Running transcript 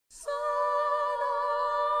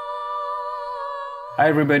Hi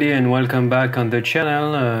everybody and welcome back on the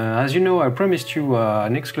channel. As you know, I promised you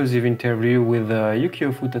an exclusive interview with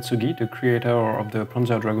Yukio Futatsugi, the creator of the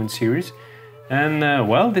Panzer Dragoon series. And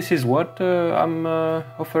well, this is what I'm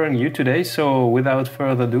offering you today. So without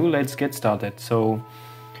further ado, let's get started. So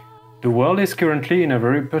the world is currently in a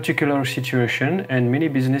very particular situation and many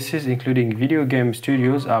businesses, including video game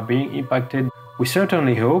studios, are being impacted. We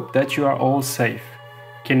certainly hope that you are all safe.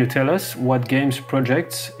 Can you tell us what games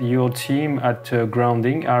projects your team at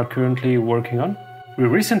Grounding are currently working on? We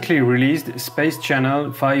recently released Space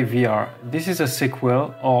Channel 5 VR. This is a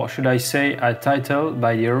sequel, or should I say a title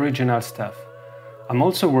by the original staff. I'm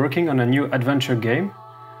also working on a new adventure game,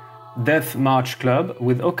 Death March Club,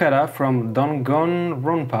 with Okada from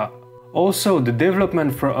Danganronpa. Also, the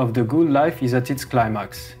development of The Good Life is at its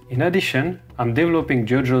climax. In addition, I'm developing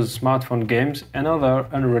JoJo's smartphone games and other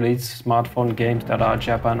unreleased smartphone games that are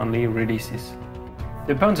Japan-only releases.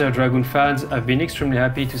 The Panzer Dragoon fans have been extremely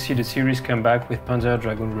happy to see the series come back with Panzer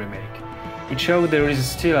Dragoon Remake. It showed there is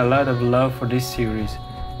still a lot of love for this series.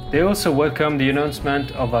 They also welcomed the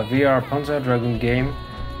announcement of a VR Panzer Dragoon game,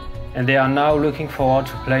 and they are now looking forward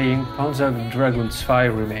to playing Panzer Dragoon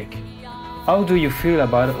 5 Remake. How do you feel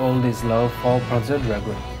about all this love for Panzer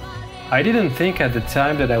Dragoon? I didn't think at the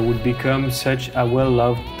time that I would become such a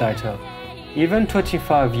well-loved title. Even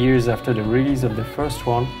 25 years after the release of the first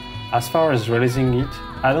one, as far as releasing it,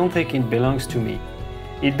 I don't think it belongs to me.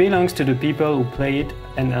 It belongs to the people who play it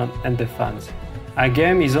and the fans. A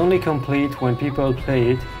game is only complete when people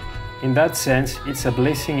play it. In that sense, it's a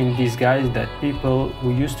blessing in disguise that people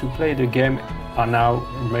who used to play the game are now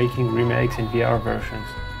making remakes in VR versions.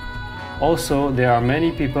 Also, there are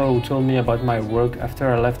many people who told me about my work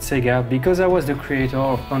after I left Sega because I was the creator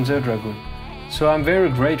of Panzer Dragoon. So I'm very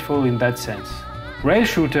grateful in that sense. Rail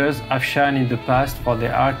shooters have shined in the past for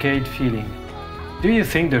their arcade feeling. Do you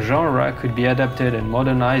think the genre could be adapted and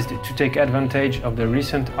modernized to take advantage of the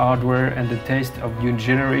recent hardware and the taste of new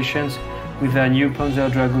generations with a new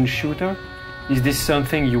Panzer Dragoon shooter? Is this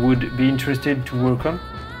something you would be interested to work on?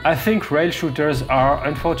 I think rail shooters are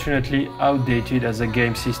unfortunately outdated as a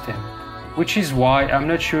game system, which is why I'm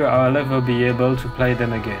not sure I'll ever be able to play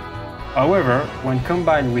them again. However, when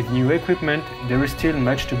combined with new equipment, there is still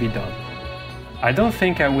much to be done. I don't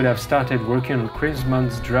think I would have started working on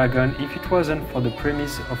Crimson's Dragon if it wasn't for the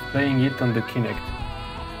premise of playing it on the Kinect.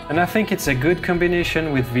 And I think it's a good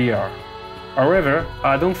combination with VR. However,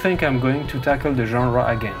 I don't think I'm going to tackle the genre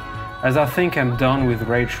again, as I think I'm done with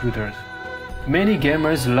rail shooters. Many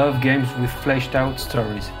gamers love games with fleshed out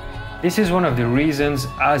stories. This is one of the reasons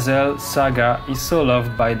Hazel Saga is so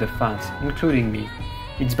loved by the fans, including me.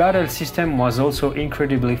 Its battle system was also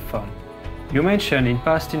incredibly fun. You mentioned in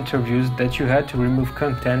past interviews that you had to remove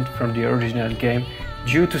content from the original game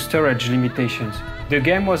due to storage limitations. The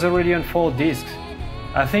game was already on 4 discs.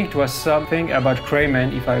 I think it was something about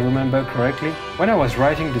Crayman, if I remember correctly. When I was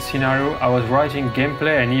writing the scenario, I was writing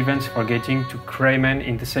gameplay and events for getting to Crayman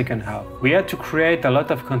in the second half. We had to create a lot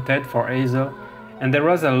of content for Hazel, and there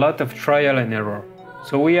was a lot of trial and error.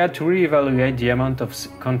 So we had to reevaluate the amount of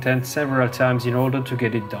content several times in order to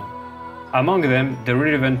get it done. Among them, the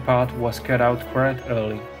relevant part was cut out quite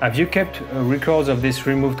early. Have you kept records of this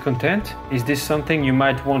removed content? Is this something you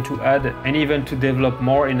might want to add and even to develop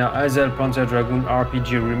more in a Hazel Panzer Dragoon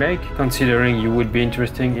RPG remake, considering you would be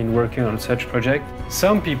interested in working on such project?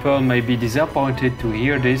 Some people may be disappointed to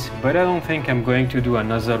hear this, but I don't think I'm going to do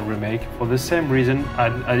another remake for the same reason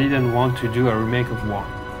I didn't want to do a remake of one.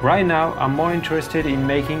 Right now, I'm more interested in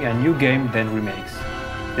making a new game than remakes.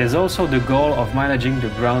 There's also the goal of managing the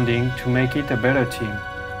Grounding to make it a better team.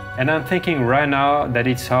 And I'm thinking right now that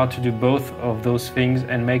it's hard to do both of those things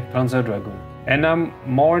and make Panzer Dragoon. And I'm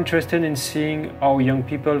more interested in seeing how young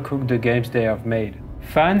people cook the games they have made.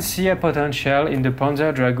 Fans see a potential in the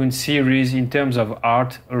Panzer Dragoon series in terms of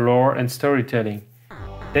art, lore and storytelling.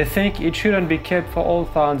 They think it shouldn't be kept for old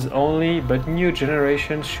fans only, but new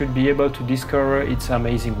generations should be able to discover its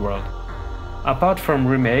amazing world. Apart from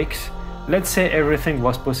remakes, let's say everything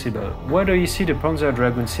was possible. Where do you see the Panzer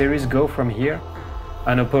Dragoon series go from here?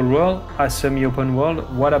 An open world? A semi-open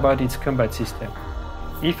world? What about its combat system?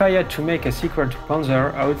 If I had to make a sequel to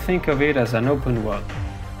Panzer, I would think of it as an open world.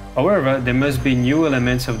 However, there must be new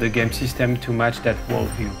elements of the game system to match that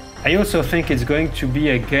worldview. I also think it's going to be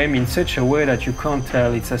a game in such a way that you can't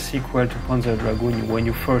tell it's a sequel to Panzer Dragoon when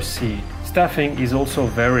you first see it. Staffing is also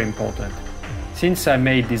very important. Since I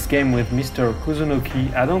made this game with Mr.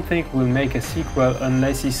 Kuzunoki, I don't think we'll make a sequel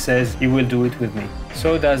unless he says he will do it with me.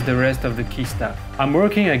 So does the rest of the key staff. I'm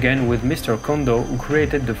working again with Mr. Kondo, who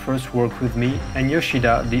created the first work with me, and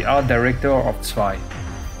Yoshida, the art director of 2.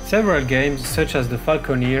 Several games such as the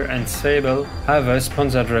Falconeer and Sable have us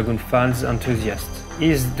Panzer Dragoon fans enthusiasts.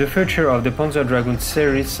 Is the future of the Panzer Dragoon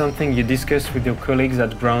series something you discuss with your colleagues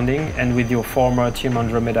at Grounding and with your former Team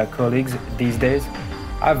Andromeda colleagues these days?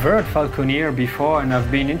 I've heard Falconeer before and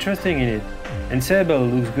I've been interested in it. And Sable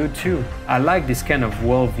looks good too. I like this kind of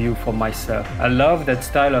worldview for myself. I love that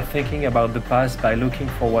style of thinking about the past by looking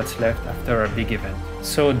for what's left after a big event.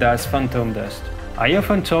 So does Phantom Dust. I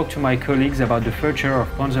often talk to my colleagues about the future of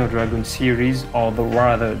Panzer Dragoon series, or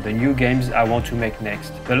rather the new games I want to make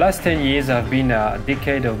next. The last 10 years have been a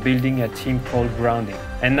decade of building a team called Grounding.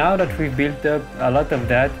 And now that we've built up a lot of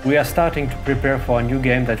that, we are starting to prepare for a new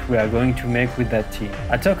game that we are going to make with that team.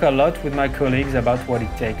 I talk a lot with my colleagues about what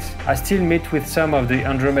it takes. I still meet with some of the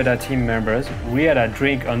Andromeda team members. We had a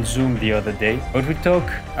drink on Zoom the other day, but we talk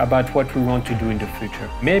about what we want to do in the future.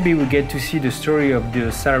 Maybe we get to see the story of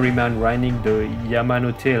the salaryman riding the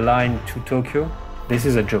Yamanote line to Tokyo. This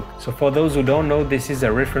is a joke. So for those who don't know, this is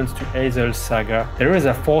a reference to Hazel's saga. There is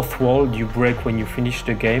a fourth wall you break when you finish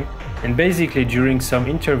the game. And basically during some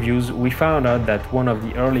interviews we found out that one of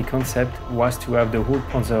the early concepts was to have the whole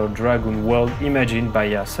Panzer Dragoon World imagined by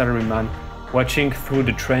a salaryman watching through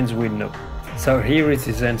the trains window. So here is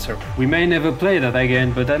his answer. We may never play that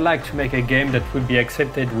again, but I'd like to make a game that would be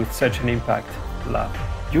accepted with such an impact. Love.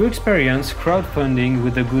 You experience crowdfunding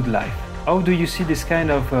with a good life. How do you see this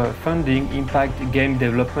kind of funding impact game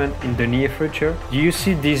development in the near future? Do you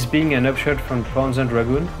see this being an option from Panzer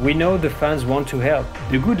Dragoon? We know the fans want to help.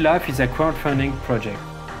 The Good Life is a crowdfunding project.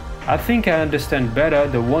 I think I understand better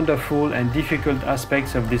the wonderful and difficult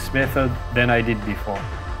aspects of this method than I did before.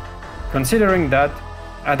 Considering that,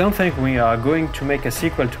 I don't think we are going to make a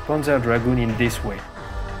sequel to Panzer Dragoon in this way.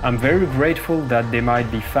 I'm very grateful that there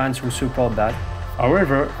might be fans who support that.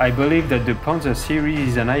 However, I believe that the Panzer series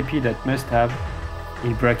is an IP that must have,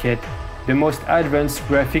 in bracket, the most advanced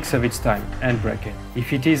graphics of its time, end bracket,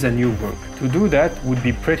 if it is a new work. To do that would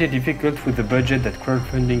be pretty difficult with the budget that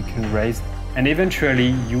crowdfunding can raise, and eventually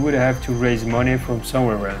you would have to raise money from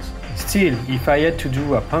somewhere else. Still, if I had to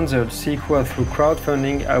do a Panzer sequel through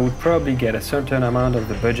crowdfunding, I would probably get a certain amount of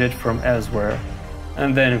the budget from elsewhere,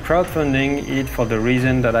 and then crowdfunding it for the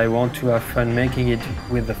reason that I want to have fun making it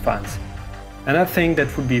with the fans. And I think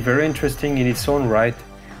that would be very interesting in its own right,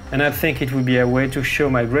 and I think it would be a way to show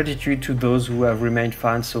my gratitude to those who have remained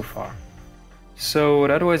fans so far. So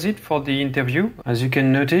that was it for the interview. As you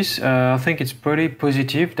can notice, I think it's pretty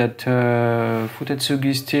positive that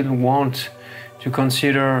Futatsugi still wants to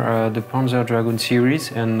consider the Panzer Dragoon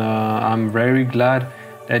series, and I'm very glad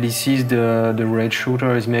that he sees the raid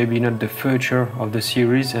shooter is maybe not the future of the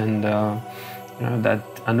series, and that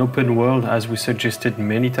an open world, as we suggested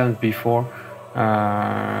many times before,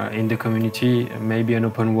 in the community, maybe an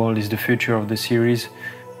open world is the future of the series,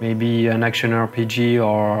 maybe an action RPG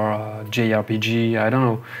or a JRPG, I don't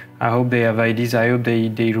know. I hope they have ideas, I hope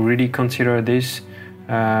they really consider this.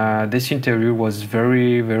 This interview was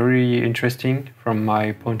very, very interesting from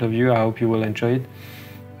my point of view. I hope you will enjoy it.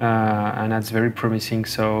 And that's very promising,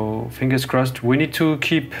 so fingers crossed. We need to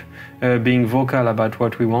keep being vocal about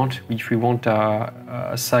what we want. If we want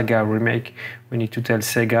a Saga remake, we need to tell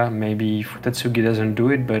Sega. Maybe Futatsugi doesn't do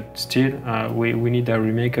it, but still we need a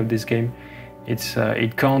remake of this game.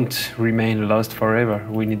 It can't remain lost forever.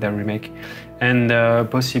 We need a remake, and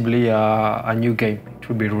possibly a new game. It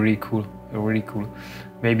would be really cool,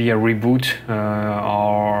 maybe a reboot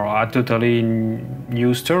or a totally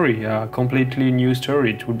new story, a completely new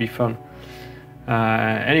story. It would be fun.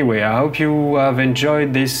 Anyway, I hope you have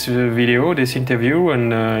enjoyed this video, this interview,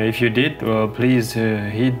 and if you did, please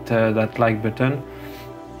hit that like button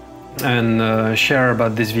and share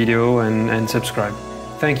about this video and subscribe.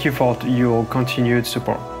 Thank you for your continued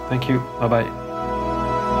support. Thank you. Bye-bye.